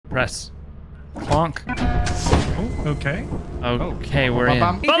Press. Clonk. Oh, okay. Okay, we're in.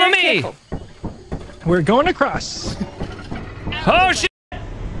 Follow me! We're going across. Oh, shit!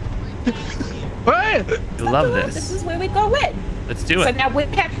 What? You love This this. is where we go in. Let's do So it. now we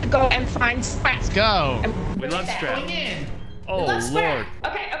have to go and find scrap. Let's go. We love scrap. Oh, We love scrap.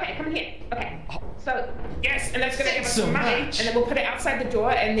 Lord. Okay, come here. Okay. So, yes, and that's going to give us So some money, much. and then we'll put it outside the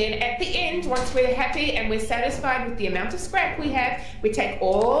door, and then at the end, once we're happy and we're satisfied with the amount of scrap we have, we take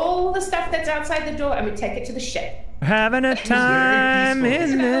all the stuff that's outside the door and we take it to the ship. Having a time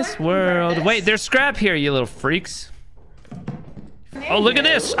in this world. Wait, there's scrap here, you little freaks. Oh, look at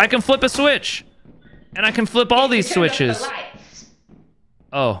this. I can flip a switch. And I can flip all these switches. You turned off the lights.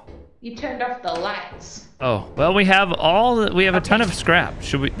 Oh. You turned off the lights. Oh. Well, we have a ton of scrap.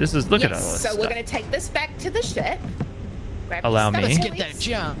 Should we? This is, look at all this So stuff. we're going to take this back to the ship. Grab Allow the me. stuff. Let's get that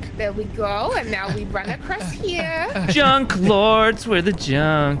junk. There we go, and now we run across here. Junk lords. We're the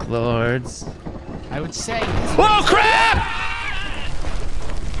junk lords. I would say. Whoa, crap!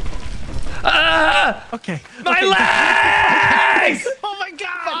 Ah! Okay. My legs! Oh my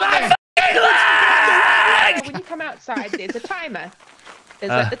God! My fucking legs! When you come outside, there's a timer.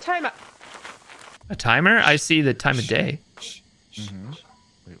 There's a timer. A timer? I see the time of day.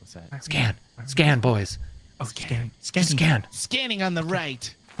 Wait, what's that? Scan. Scan, boys. Oh, scan. Scan. Scanning on the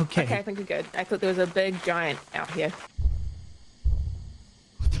right. Okay. Okay, I think we're good. I thought there was a big giant out here.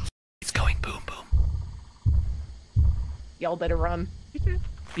 It's going boom, boom. Y'all better run.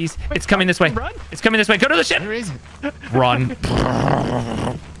 It's coming this way. Run? It's coming this way. Go to the ship. Where is it? Run.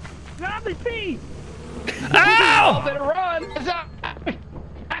 Not the feet. Y'all Ow! better run. What's up?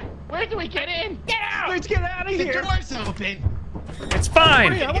 Where do we get in? Get out! Let's get out of The here. door's open. It's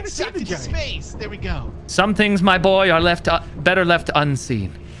fine. Wait, I want Get to see sucked the into giant. space. There we go. Some things, my boy, are better left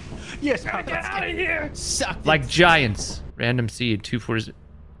unseen. Yes, Papa. Get out of here. Sucked. Like giants. Random seed. 240.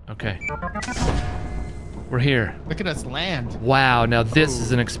 Okay. We're here. Look at us land. Wow. Now this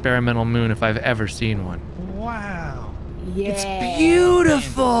is an experimental moon if I've ever seen one. Wow. Yeah. It's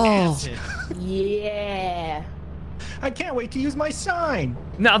beautiful. Fantastic. Yeah. I can't wait to use my sign.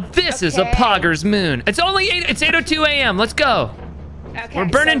 Now this is a Okay. Pogger's moon. It's only 8. It's 8:02 a.m. Let's go. Okay, We're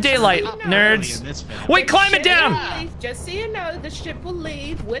burning so daylight, just so you know, nerds. In this film. Wait, climb it ship down. will leave- Just so you know, the ship will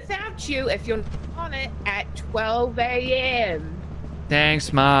leave without you if you're not on it at 12 a.m.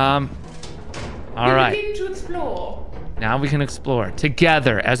 Thanks, Mom. All right. Begin to explore. Now we can explore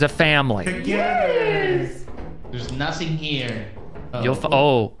together as a family. Yes. There's nothing here.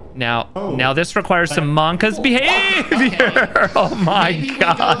 Now this requires some Monka's behavior. Oh my Maybe we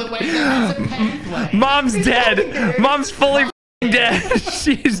God. go the way down the pathway. Mom's dead. Mom's fully dead.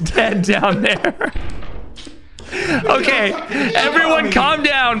 She's dead down there. Okay, everyone calm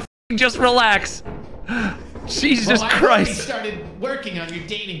down. Just relax. Jesus Well, I've already Christ. started working on your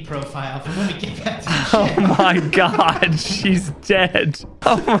dating profile for when we get back to the Oh ship. my God, she's dead.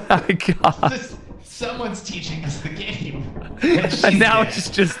 Oh my God. Someone's teaching us the game. And now it's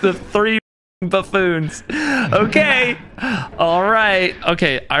just the 3 buffoons. Okay. All right.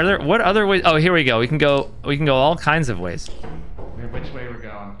 Okay. What other ways? Oh, here we go. We can go all kinds of ways. Which way we're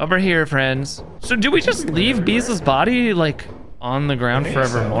going? Over here, friends. So do we just leave Beezle's body like on the ground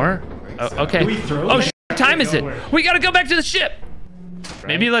forevermore? Oh, okay. Do we throw Oh, it? what time is it? We gotta go back to the ship.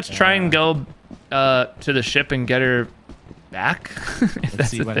 Maybe let's try and go to the ship and get her back. If Let's that's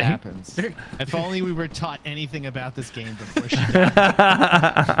see a what thing. happens. If only we were taught anything about this game before she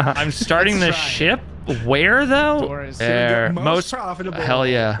I'm starting the Let's try it. ship. Where though? Doors. There. Most profitable. Hell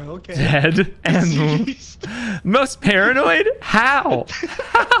yeah. Okay. Dead and most paranoid. How?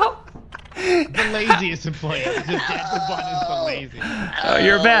 How? the laziest employee. Just the one is the laziest. Oh,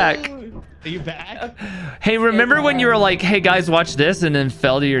 you're back. Are you back? Hey, remember when you were like, "Hey guys, watch this," and then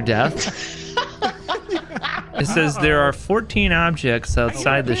fell to your death? It says there are 14 objects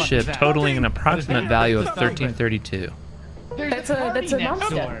outside the ship, totaling an approximate value of 1332. There's That's a party next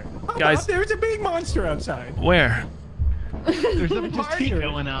monster. door. Guys- There's a big monster outside. Where? There's a party here.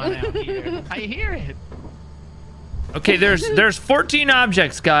 going on out here. I hear it. Okay, there's 14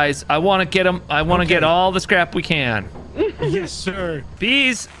 objects, guys. I want to get them. I want to get all the scrap we can. Yes, sir.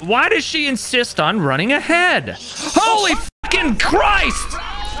 Bees, why does she insist on running ahead? Holy fucking Christ!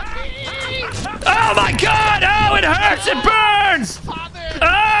 Oh my God! Oh, it hurts! It burns!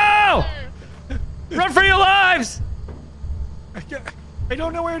 Oh! Run for your lives! I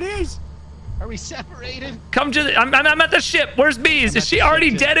don't know where it is. Are we separated? Come to the. I'm at the ship. Where's Bees? Is she already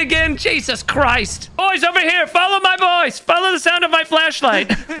dead again? Jesus Christ! Boys, over here! Follow my voice! Follow the sound of my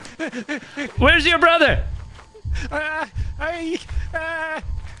flashlight! Where's your brother? I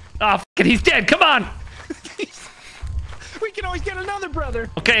Oh, fucking, he's dead! Come on! We can always get another brother.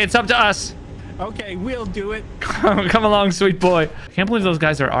 Okay, it's up to us. Okay, we'll do it. Come along, sweet boy. I can't believe those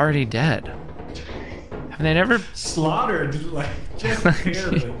guys are already dead. Have they never... Slaughtered, like, just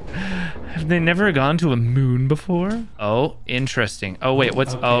barely. Have they never gone to a moon before? Oh, interesting. Oh, wait,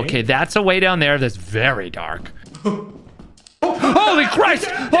 what's... Okay, that's a way down there that's very dark. Holy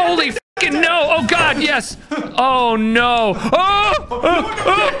Christ! Holy fucking no! Oh God, yes! Oh no! Oh!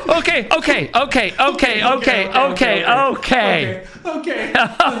 Okay. Okay. I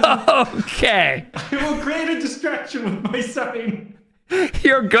will create a distraction with my sign.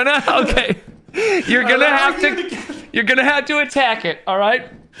 You're gonna... Okay. You're gonna have to... You're gonna have to attack it, all right?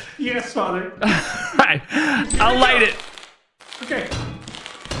 Yes, Father. All right. I'll light it. Okay.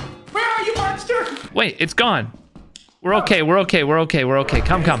 Where are you, monster? Wait, it's gone. We're okay.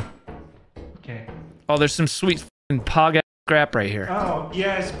 Come. Okay. Oh, there's some sweet f***ing pog ass scrap right here. Oh,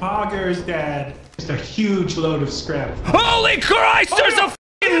 yes, Pogger's dad. Just a huge load of scrap. Holy Christ, there's a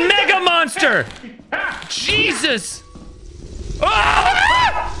f***ing mega monster! Jesus!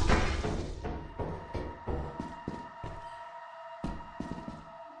 Ah!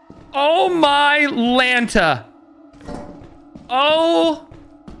 Oh my Lanta. Oh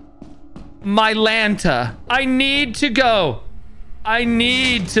my Lanta. I need to go. I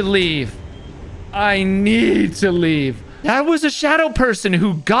need to leave. That was a shadow person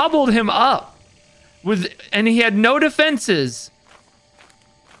who gobbled him up and he had no defenses.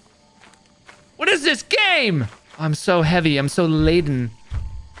 What is this game? I'm so heavy. I'm so laden.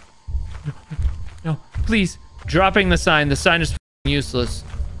 No, please. Dropping the sign. The sign is useless.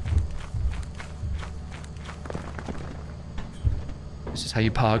 This is how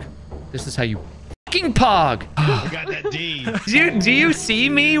you pog. This is how you fucking pog. We got that D. Do you see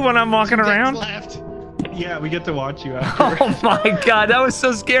me when I'm walking around? Left. Yeah, we get to watch you after. Oh my God, that was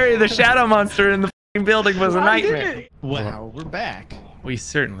so scary. The shadow monster in the fucking building was a nightmare. Wow, we're back. We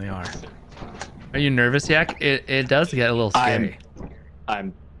certainly are. Are you nervous, Yak? It does get a little scary.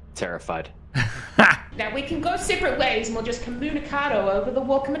 I'm terrified. Now we can go separate ways and we'll just communicado over the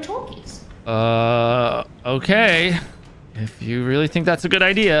walkie-talkies. Okay. If you really think that's a good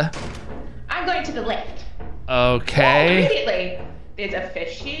idea. I'm going to the left. Okay. Oh, immediately. There's a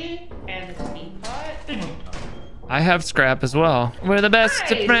fishy and a teapot. I have scrap as well. We're the best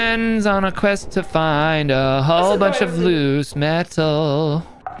of Nice. friends on a quest to find a whole bunch of loose metal.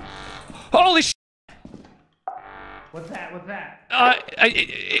 Holy sh! What's that?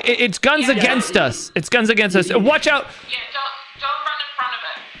 It's guns against us. It's guns against us. Watch out! Yeah, don't run in front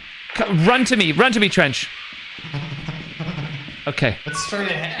of it. Run to me, Trench. Okay. Let's straight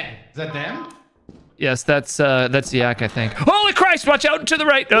ahead. Is that them? Yes, that's Yak, I think. Holy Christ! Watch out to the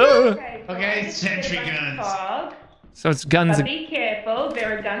right. Okay, sentry guns. Fog. So it's guns. But be careful.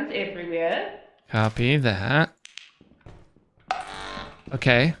 There are guns everywhere. Copy that.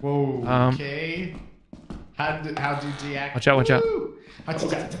 Okay. Whoa. Okay. How do deactivate? Watch out.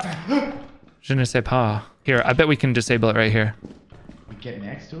 Je ne sais pas. Here, I bet we can disable it right here. We get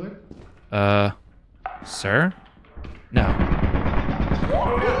next to it. Sir? No.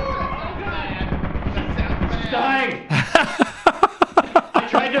 Dying. I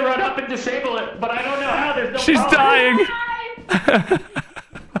tried to run up and disable it, but I don't know how. There's no She's power. dying.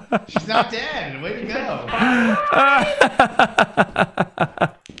 She's not dead. Way to go.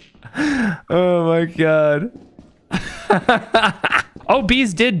 Oh my God. Oh,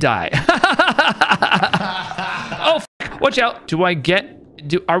 bees did die. Oh, watch out.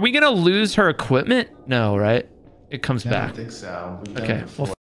 Are we gonna lose her equipment? No, right? It comes I back. don't think so. We've done Okay, it before.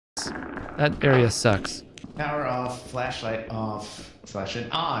 well, that area sucks. Power off, flashlight off, flashlight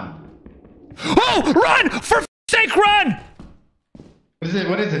on. Oh, run! For f***'s sake, run!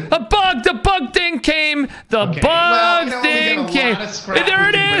 What is it? The bug thing came. The Okay. bug Well, you know, thing we got a came. lot of scrap There we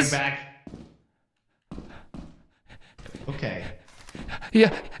it can bring is. back. Okay.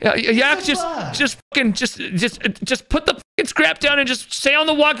 Yeah, It's a just put the fucking scrap down and just stay on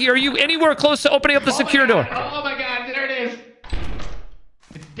the walkie. Are you anywhere close to opening up the secure door? Oh my God, there it is.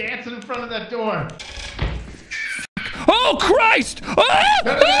 It's dancing in front of that door. Oh Christ! Oh!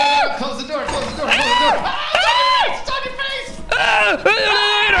 No. Close the door, close the door, close the door. It's on your face!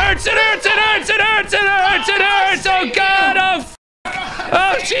 It hurts! Oh God!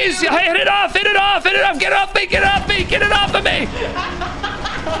 Oh jeez! Hit it off! Get off of me!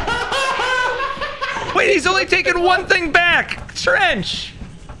 Wait, he's only taking one thing back. Trench.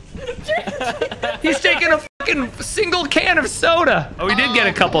 He's taking a fucking single can of soda. Oh, we did get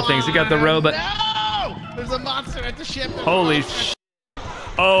a couple things. We got the robot. No! There's a monster at the ship. Holy sh!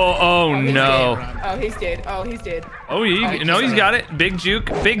 Oh he's no. dead. Oh, he's dead. Oh, he's dead. Oh, no, he's got it. Big juke.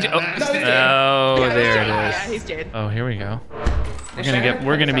 Big juke. Oh, No, he's dead. oh Yeah, there it Yeah, is. he's dead. Oh, here we go. We're Should I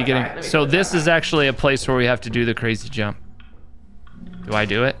gonna be put this getting. outside? Let me So put this this is actually a place where we have to do the crazy jump. Do I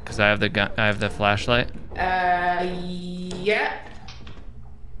do it? Because I have the gun. I have the flashlight. Yeah.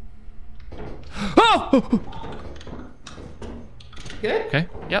 Oh! Good. Okay.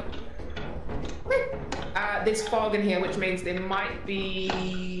 Yep. There's fog in here, which means there might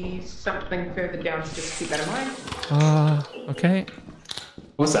be something further down, so just keep that in mind. Okay.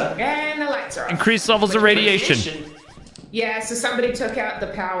 What's that? And the lights are off. Increased levels of radiation. Yeah, so somebody took out the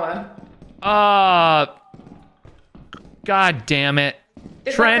power. God damn it.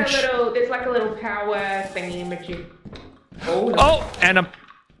 There's Trench. there's like a little power thingy, but you. Oh, no. Oh, and a.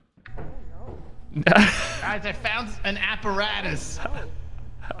 Guys, I found an apparatus.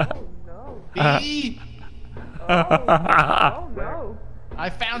 B? Oh no. I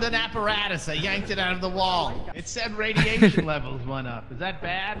found an apparatus. I yanked it out of the wall. It said radiation levels went up. Is that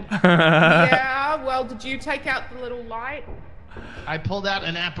bad? Yeah, well, did you take out the little light? I pulled out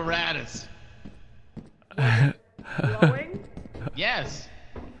an apparatus. Glowing? Yes.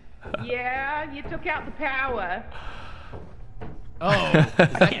 Yeah, you took out the power. Oh,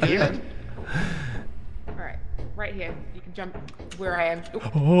 is that good? Alright, right here. You can jump where I am.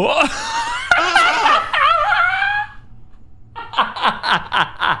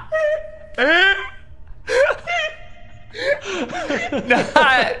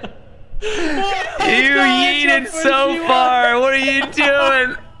 Not. You yeeted so far. What are you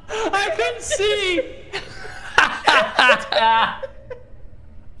doing? I couldn't see. I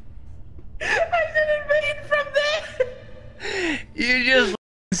didn't mean from there. You just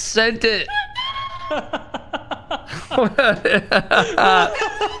sent it. I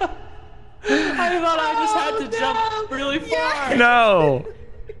thought I just had to jump really far. No.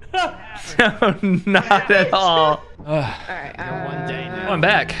 No, not at all. Alright, One day now. I'm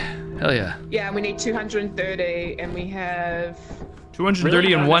back. Hell yeah. yeah, we need 230, and we have.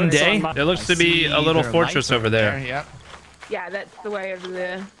 230 in one day? There looks to be a little There are fortress lights over there. Yep. Yeah, that's the way over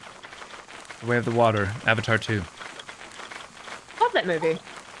there. The Way of the Water, Avatar 2. Love that movie.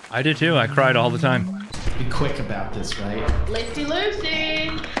 I did too. I cried all the time. Be quick about this, right? Lefty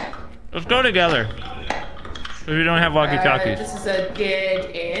loosey. Let's go together. If we don't have walkie-talkies. This is a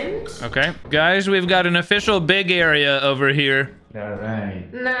dead end. Okay. Guys, we've got an official big area over here. All right.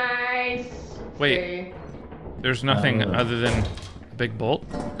 Nice. Wait. Okay. There's nothing Oh. other than a big bolt.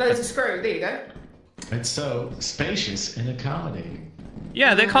 There's a screw. There you go. It's so spacious and accommodating.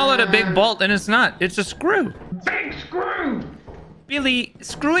 Yeah, they call it a big bolt, and it's not. It's a screw. Big screw. Billy,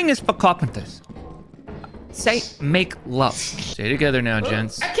 screwing is for carpenters. Say, make love. Stay together now,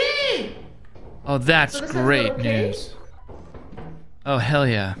 gents. A key. Oh, that's So this is a great little key? news. Oh, hell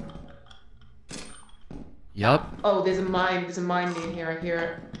yeah. Yup. Oh, there's a mine. There's a mine near here. I hear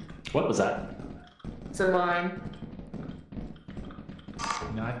it. What was that? It's a mine.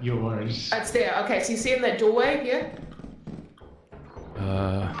 Not yours. It's there. Okay, so you see in that doorway here?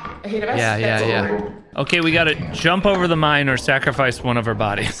 Ahead of us? Yeah, That's yeah, all. yeah. Okay, we gotta jump over the mine or sacrifice one of our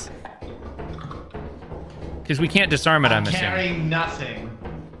bodies. Because we can't disarm it, I'm assuming. Carrying nothing.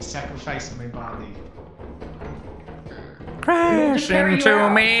 Sacrificing my body. Crash carry you into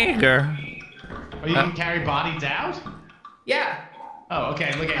out. me, girl. Oh, you can carry bodies out? Yeah. Oh,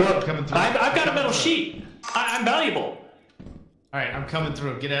 okay. Look at I'm coming through. I've got a metal sheet. I'm valuable. All right, I'm coming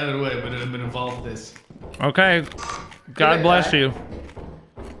through. Get out of the way. I'm gonna involve this. Okay. God it, bless guy. you.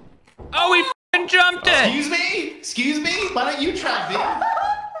 Oh, we f***ing jumped it! Excuse me? Excuse me? Why don't you try,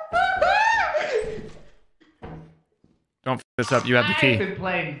 Don't f this up, you have the I've key. been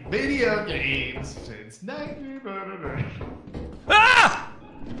playing video games since 1999. Ah!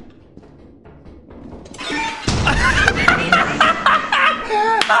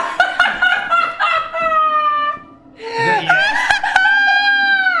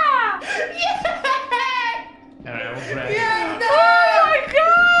 All right, we'll grab it out. Oh my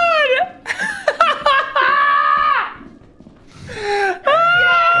god!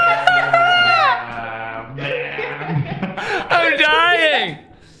 Man. I'm dying!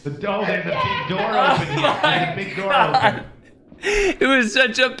 Oh, there's a big door open here. There's a big door open. It was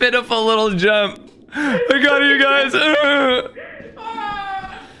such a pitiful little jump. I got you guys.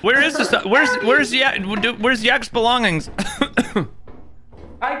 Where is this? Where's Yak's belongings?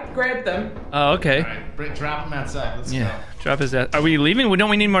 I grabbed them. Oh, okay. All right, drop him outside. Let's Yeah, drop his ass. Are we leaving? Don't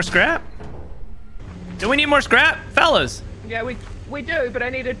we need more scrap? Do we need more scrap? Fellas. Yeah, we do, but I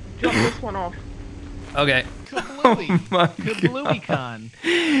need to drop this one off. Okay. Kablooey. my Kablooey con.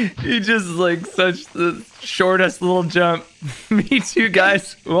 He just like such the shortest little jump. Me too,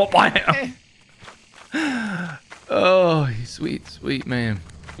 guys. Oh, bam. Oh, he's sweet, sweet man.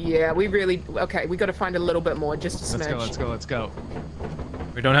 Yeah, we really... Okay, we got to find a little bit more, just a smidge. Let's go.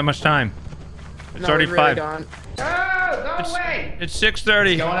 We don't have much time. It's No, already we really 5. don't. Oh, go away! It's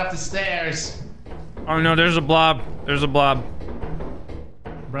 6:30. Going up the stairs. Oh no, there's a blob. There's a blob.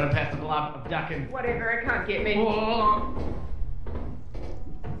 Running past the blob of ducking. Whatever, it can't get me. Whoa.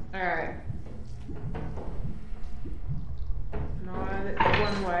 Alright. No, that's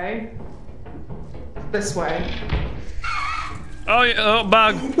one way. This way. Oh, yeah, oh,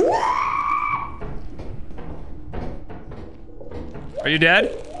 bug. Are you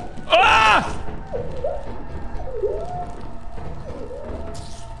dead? Ah!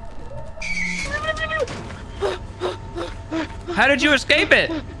 How did you escape it?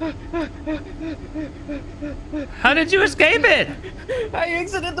 How did you escape it? I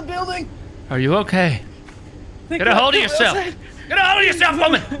exited the building. Are you okay? Get a hold of yourself. Get a hold of yourself,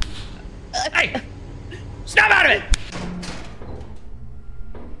 woman. Hey, snap out of it.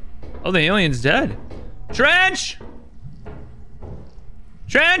 Oh, the alien's dead. Trench!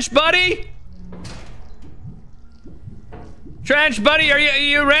 Trench, buddy! Trench, buddy, are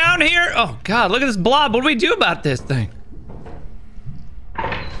you around here? Oh, God, look at this blob. What do we do about this thing?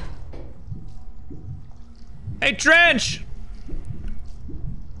 Hey, Trench!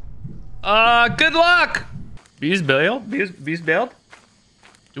 Good luck! Bees bailed? Bees bailed?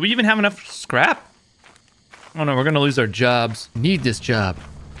 Do we even have enough scrap? Oh no, we're gonna lose our jobs. Need this job.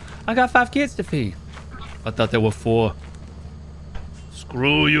 I got 5 kids to feed. I thought there were 4.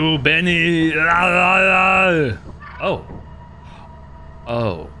 Screw you, Benny. Oh.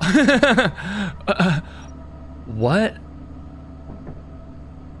 Oh. What?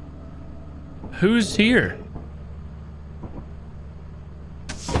 Who's here?